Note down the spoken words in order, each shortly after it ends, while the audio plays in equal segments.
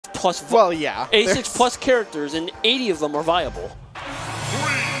plus. Well, yeah. 86 plus characters, and 80 of them are viable.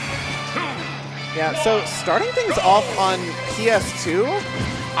 Yeah, so starting things off on PS2,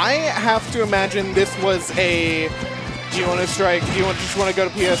 I have to imagine this was a do you want to strike, do you just want to go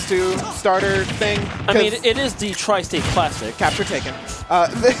to PS2 starter thing? I mean, it is the Tri-State Classic. Capture taken.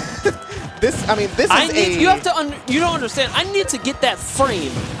 This is you have to, you don't understand, I need to get that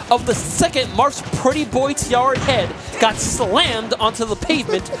frame of the second Marth's pretty boy tiara head got slammed onto the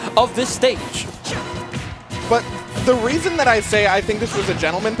pavement of this stage. But the reason that I say I think this was a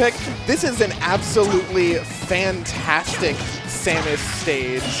gentleman pick, this is an absolutely fantastic Samus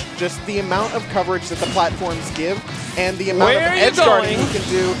stage. Just the amount of coverage that the platforms give and the amount of edge guarding he can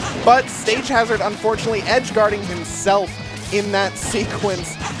do. But Stage Hazard, unfortunately, edge guarding himself in that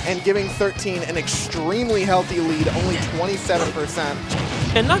sequence and giving 13 an extremely healthy lead, only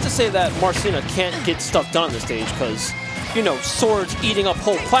 27%. And not to say that Marcina can't get stuff done on this stage, because, you know, swords eating up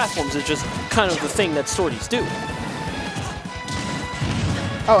whole platforms is just kind of the thing that swordies do.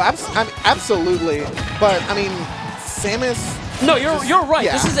 Oh, absolutely. But, I mean, Samus... No, you're right.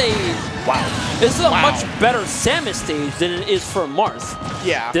 Yeah. This is a... Wow. This is a much better Samus stage than it is for Marth.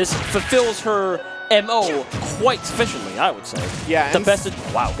 Yeah. This fulfills her MO quite sufficiently, I would say. Yeah. The best...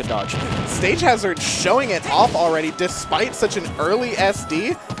 Wow, good dodge. Stage Hazard showing it off already, despite such an early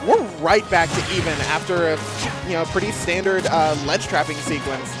SD. We're right back to even after a pretty standard ledge trapping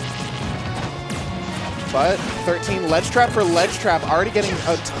sequence. But 13 ledge trap for ledge trap, already getting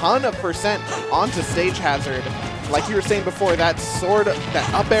a ton of percent onto Stage Hazard. Like you were saying before, that sword,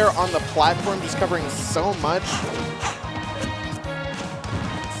 that up air on the platform, just covering so much.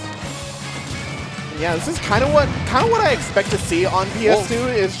 Yeah, this is kind of what I expect to see on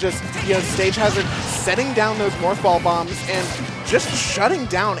PS2 is just Stage Hazard setting down those Morph Ball bombs and just shutting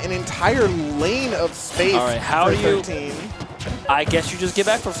down an entire lane of space. All right, how for do 13. I guess you just get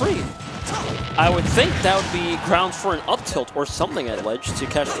back for free. I would think that would be grounds for an up tilt or something at ledge to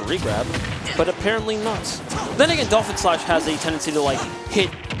catch the regrab, but apparently not. Then again, Dolphin Slash has a tendency to hit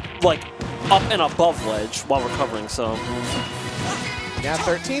up and above ledge while recovering, so. Yeah,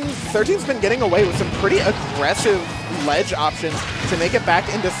 13's been getting away with some pretty aggressive ledge options to make it back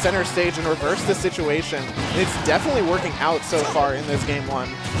into center stage and reverse the situation. And it's definitely working out so far in this game one.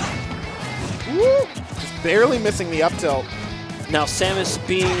 Woo! Just barely missing the up tilt. Now Samus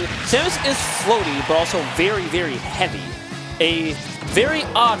is floaty, but also very, very heavy. A very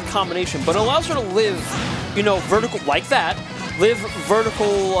odd combination, but allows her to live, vertical like that. Live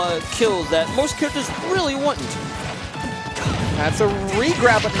vertical kills that most characters really wouldn't. That's a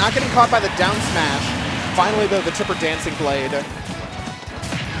re-grab, but not getting caught by the down smash. Finally, though, the Tipper Dancing Blade.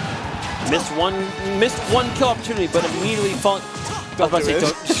 Missed one kill opportunity, but immediately falling.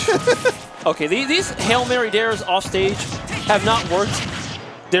 Okay, these Hail Mary dares off stage have not worked.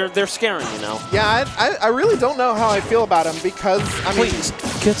 They're scaring you now. Yeah, I really don't know how I feel about them because Please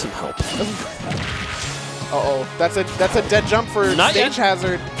get some help. Uh-oh, that's a dead jump for Stage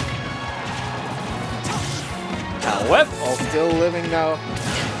Hazard. However, still living though.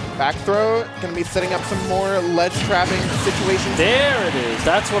 Back throw, gonna be setting up some more ledge trapping situations. There it is.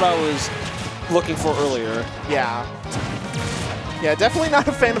 That's what I was looking for earlier. Yeah. Yeah, definitely not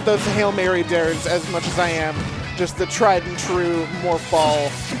a fan of those Hail Mary dares as much as I am just the tried and true Morph Ball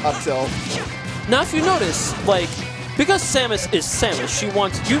up tilt. Now, if you notice, because Samus is Samus,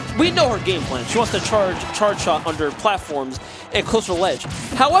 we know her game plan. She wants to charge shot under platforms and closer ledge.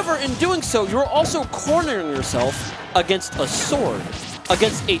 However, in doing so, you're also cornering yourself against a sword,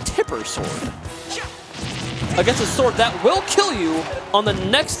 against a tipper sword, against a sword that will kill you on the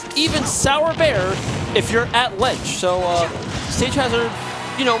next even sour bear if you're at ledge. So Stage Hazard,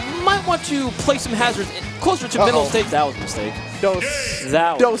 might want to play some hazards closer to middle stage. That was a mistake.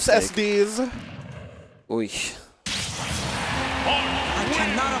 Dose SDs. Oy. I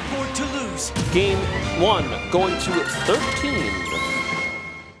cannot afford to lose. Game 1 going to 13.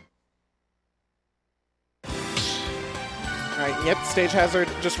 All right, yep, Stage Hazard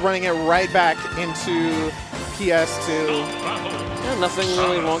just running it right back into PS2. Yeah, nothing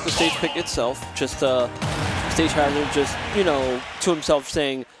really wrong with the stage pick itself. Just Stage Hazard just, to himself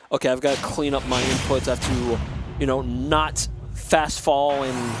saying, okay, I've got to clean up my inputs. I have to, not fast fall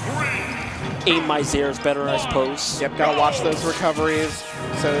and aim my Zeros better, I suppose. Yep, gotta watch those recoveries.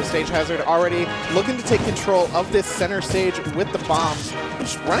 So Stage Hazard already looking to take control of this center stage with the bombs.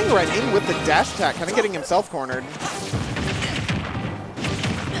 Just running right in with the dash attack, kind of getting himself cornered.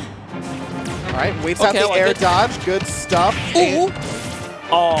 All right, waits out the air dodge. Good stuff. Ooh.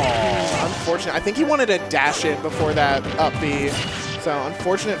 Unfortunate. I think he wanted to dash it before that up B. So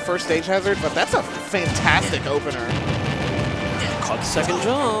unfortunate for Stage Hazard, but that's a fantastic opener. Caught the second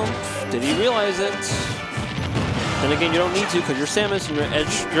jump. Did he realize it? Then again, you don't need to because you're Samus and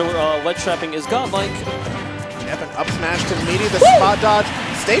your ledge trapping is godlike. Yep, an up smash to meaty, the spot dodge.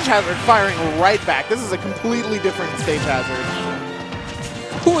 Stage Hazard firing right back. This is a completely different Stage Hazard.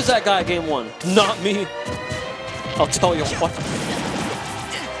 Who was that guy game one? Not me. I'll tell you what.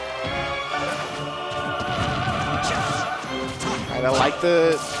 Alright, I like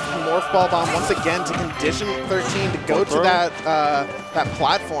the Morph Ball Bomb once again to condition 13 to go to that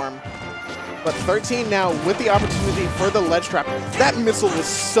platform. But 13 now with the opportunity for the ledge trap. That missile was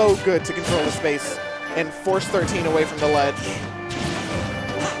so good to control the space and force 13 away from the ledge.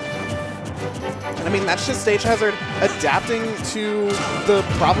 And I mean, that's just Stage Hazard adapting to the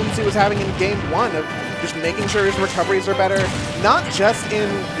problems he was having in game one of just making sure his recoveries are better. Not just in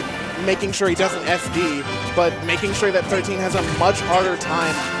making sure he doesn't SD, but making sure that 13 has a much harder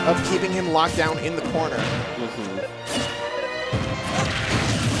time of keeping him locked down in the corner.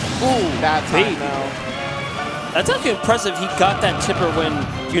 Ooh, that time though. That's actually impressive. He got that tipper when,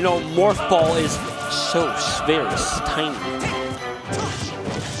 you know, Morph Ball is so very tiny.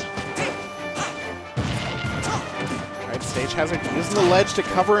 Alright, Stage Hazard using the ledge to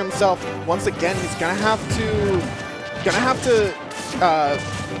cover himself. Once again, he's gonna have to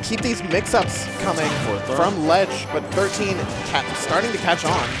keep these mix-ups coming from ledge, but 13 starting to catch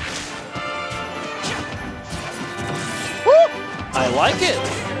on. Woo! I like it.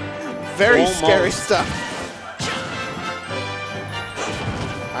 Very scary stuff.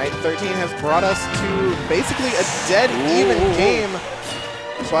 Alright, 13 has brought us to basically a dead even game,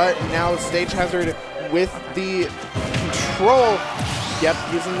 but now Stage Hazard with the control. Yep,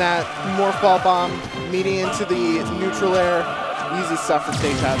 using that Morph Ball Bomb, meeting into the neutral air. Easy stuff for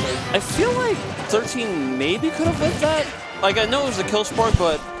Stage Hazard. I feel like 13 maybe could have lived that. Like, I know it was a kill spark,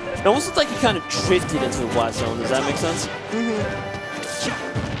 but it almost looked like he kind of drifted into the blast zone. Does that make sense?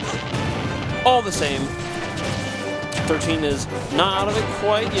 All the same, 13 is not out of it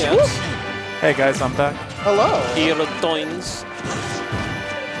quite yet. Woo! Hey guys, I'm back. Hello. Irritoins.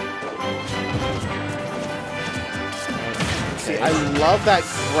 See, I love that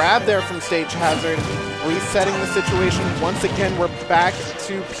grab there from Stage Hazard, resetting the situation. Once again, we're back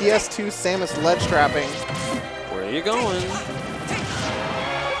to PS2 Samus ledge trapping. Where are you going?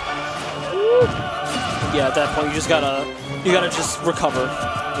 Woo. Yeah, at that point, you gotta just recover.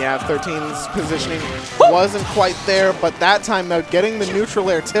 Yeah, 13's positioning wasn't quite there, but that time, though, getting the neutral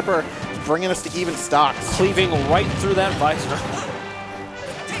air tipper, bringing us to even stocks. Cleaving right through that visor.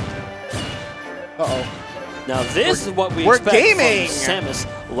 Uh-oh. Now this is what we expect from Samus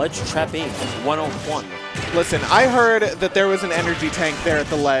ledge trapping 101. Listen, I heard that there was an energy tank there at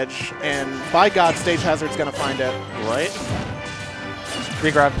the ledge, and by God, Stage Hazard's gonna find it. Right?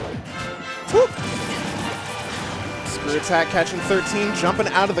 Regrab. Whoop. Screw attack catching 13, jumping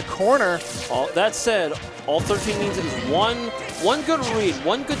out of the corner. That said, all 13 needs is one good read,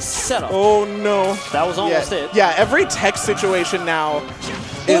 one good setup. Oh no. That was almost it. Yeah, every tech situation now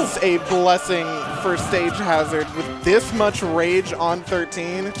is a blessing for Stage Hazard with this much rage on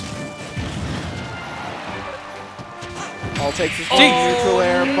 13. All takes is neutral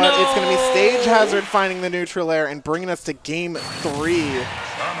air, but it's going to be Stage Hazard finding the neutral air and bringing us to game 3.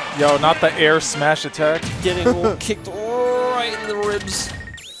 Yo, not the air smash attack. Getting kicked right in the ribs.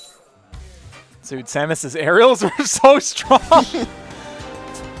 Dude, Samus's aerials are so strong. I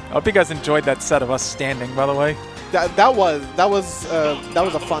hope you guys enjoyed that set of us standing, by the way. That was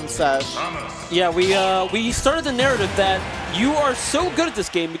a fun set. Yeah, we started the narrative that you are so good at this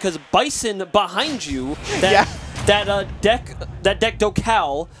game because Bison behind you, that deck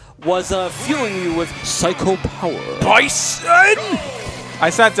Dokal was fueling you with psycho power. Bison! I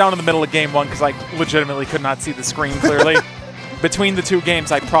sat down in the middle of game 1 because I legitimately could not see the screen clearly. Between the two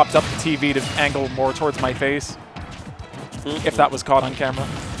games, I propped up the TV to angle more towards my face. If that was caught on camera.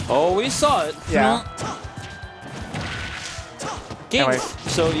 Oh, we saw it. Yeah. Anyway.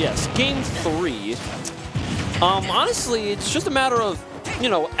 So yes, game 3. Honestly, it's just a matter of, you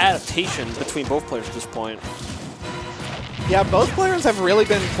know, adaptation between both players at this point. Yeah, both players have really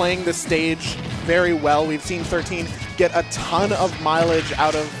been playing the stage very well. We've seen 13 get a ton of mileage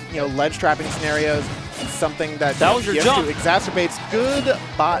out of, you know, ledge trapping scenarios. It's something that was your jump. Exacerbates.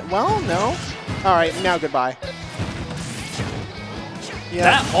 Goodbye. Well, no. All right, now goodbye. Yeah.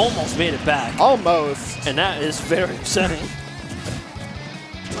 That almost made it back. Almost. And that is very upsetting.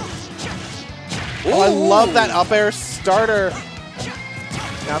 Oh, I love that up air starter.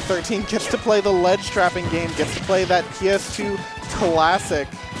 Now 13 gets to play the ledge trapping game, gets to play that PS2 classic.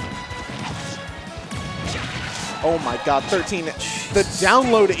 Oh my God, 13. The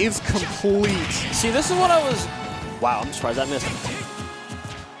download is complete. See, this is what I was... Wow, I'm surprised I missed.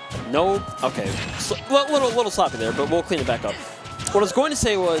 No. Okay. So, little sloppy there, but we'll clean it back up. What I was going to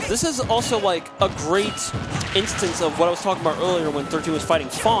say was, this is also like a great instance of what I was talking about earlier when 13 was fighting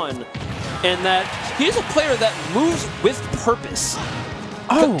Fawn, and that he's a player that moves with purpose.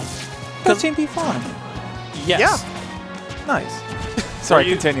 Oh, 13 beat Fawn. Yes. Yeah. Nice. Sorry,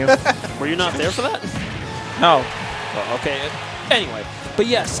 continue. Were you not there for that? No. Oh, okay. Anyway, but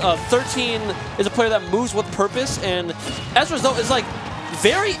yes, 13 is a player that moves with purpose, and as a result, is like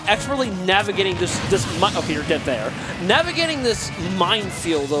very expertly navigating this okay, you're dead there. Navigating this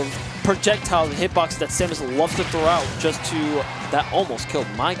minefield of projectiles and hitboxes that Samus loves to throw out just to that almost killed.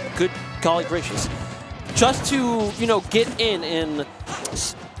 My good golly gracious. Just to, you know, get in and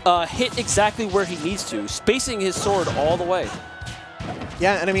hit exactly where he needs to, spacing his sword all the way.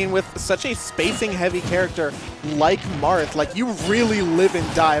 Yeah, and I mean, with such a spacing-heavy character like Marth, like, you really live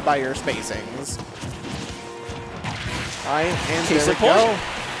and die by your spacings. All right, and there we go.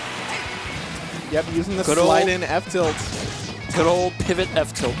 Yep, using the slide-in F-tilt. Good old pivot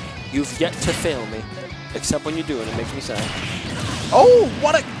F-tilt. You've yet to fail me, except when you do it. It makes me sad. Oh,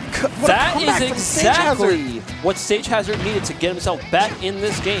 what a that comeback is from Stage Hazard. exactly what Stage Hazard needed to get himself back in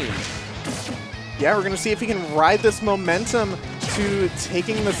this game. Yeah, we're going to see if he can ride this momentum to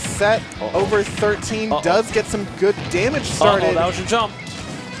taking the set over 13. Does get some good damage started. That was your jump.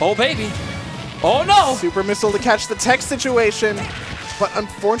 Oh, baby. Oh, no. Super missile to catch the tech situation, but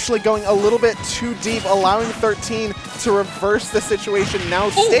unfortunately going a little bit too deep, allowing 13 to reverse the situation. Now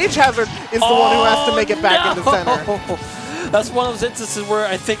Stage Hazard is the one who has to make it back into center. That's one of those instances where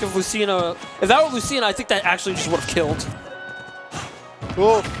I think if Lucina, if that were Lucina, I think that actually just would have killed.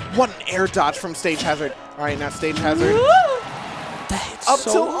 Oh, what an air dodge from Stage Hazard. All right, now Stage Hazard. Up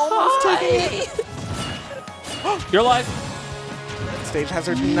so till almost taking it. You're alive. Stage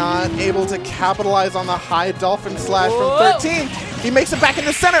Hazard not able to capitalize on the high Dolphin Slash from 13. He makes it back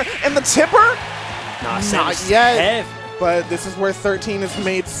into center, and the tipper? Not yet. But this is where 13 has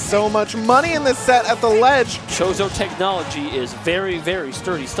made so much money in this set at the ledge. Chozo technology is very, very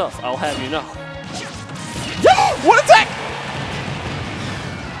sturdy stuff, I'll have you know. What attack!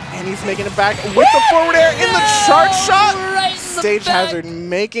 And he's making it back with the forward air in the charge shot. Right Stage Hazard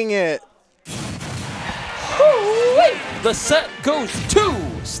making it. The set goes to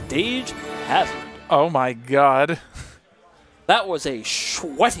Stage Hazard. Oh my god. That was a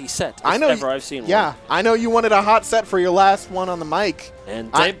sweaty set if I know ever I've seen one. Yeah, I know you wanted a hot set for your last one on the mic.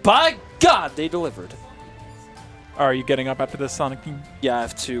 And by God, they delivered. Are you getting up after this, Sonicfiend? Yeah, I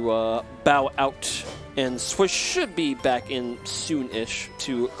have to bow out. And Swish should be back in soon-ish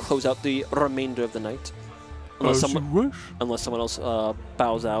to close out the remainder of the night. Unless someone else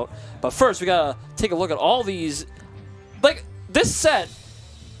bows out. But first, we gotta take a look at all these. Like, this set,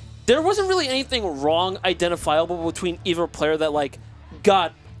 there wasn't really anything wrong identifiable between either player that, like,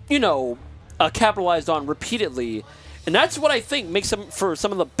 got, you know, capitalized on repeatedly. And that's what I think makes them for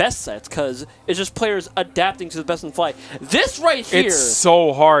some of the best sets, because it's just players adapting to the best in the fly. This right here... It's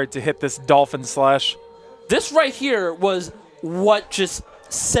so hard to hit this Dolphin Slash. This right here was what just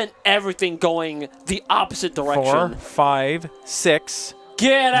sent everything going the opposite direction. 4, 5, 6.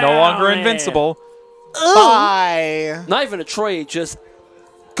 Get out! No longer invincible. Bye. Not even a trade, just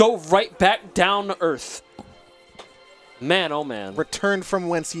go right back down to earth. Man, oh man. Returned from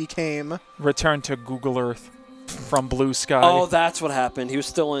whence he came. Return to Google Earth from Blue Sky. Oh, that's what happened. He was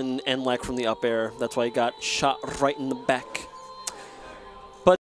still in NLEC from the up air. That's why he got shot right in the back.